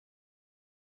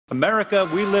America,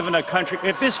 we live in a country.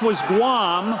 If this was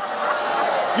Guam,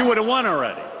 you would have won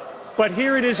already. But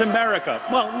here it is America.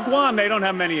 Well, in Guam, they don't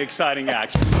have many exciting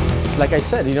acts. Like I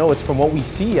said, you know, it's from what we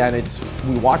see and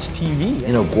we watch TV.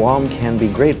 You know, Guam can be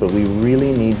great, but we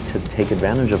really need to take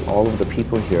advantage of all of the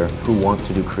people here who want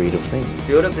to do creative things.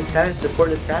 Build up the talent, support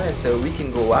the talent, so we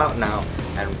can go out now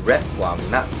and rep Guam,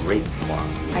 not rape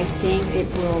Guam. I think it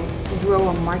will grow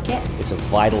a market. It's a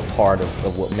vital part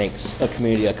of what makes a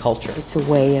community a culture. It's a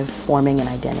way of forming an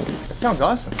identity. That sounds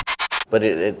awesome. But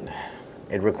it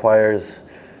requires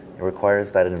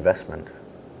that investment.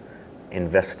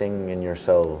 Investing in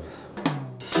yourselves.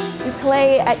 You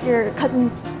play at your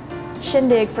cousin's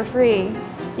shindig for free.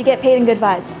 You get paid in good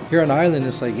vibes. Here on Island,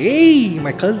 it's like, hey,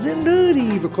 my cousin, dude,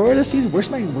 he recorded a CD.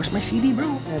 Where's my CD,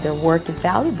 bro? Their work is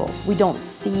valuable. We don't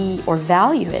see or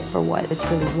value it for what it's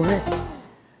really worth.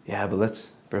 Yeah, but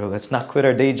let's not quit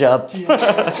our day job.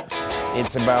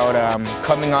 It's about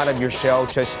coming out of your shell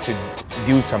just to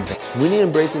do something. We need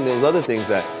embracing those other things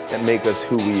that make us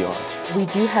who we are. We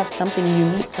do have something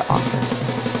unique to offer.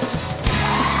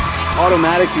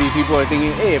 Automatically, people are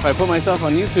thinking, hey, if I put myself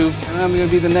on YouTube, I'm going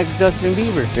to be the next Justin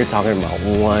Bieber. You're talking about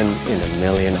 1 in a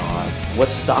million odds.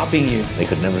 What's stopping you? They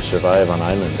could never survive on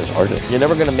Island as artists. You're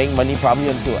never going to make money probably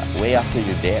until way after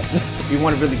you're dead. If you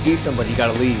want to really be somebody, you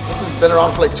got to leave. This has been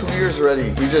around for like 2 years already.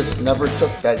 We just never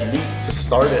took that leap to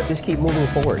start it. Just keep moving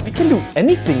forward. We can do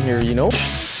anything here, you know?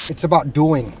 It's about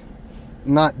doing,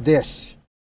 not this.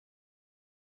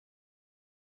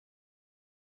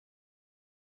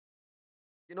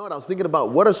 You know what, I was thinking about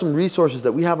what are some resources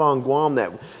that we have on Guam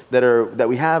that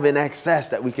we have in excess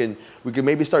that we can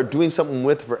maybe start doing something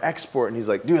with for export. And he's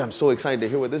like, dude, I'm so excited to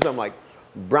hear what this is. I'm like,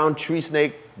 brown tree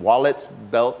snake, wallets,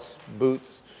 belts,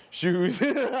 boots, shoes.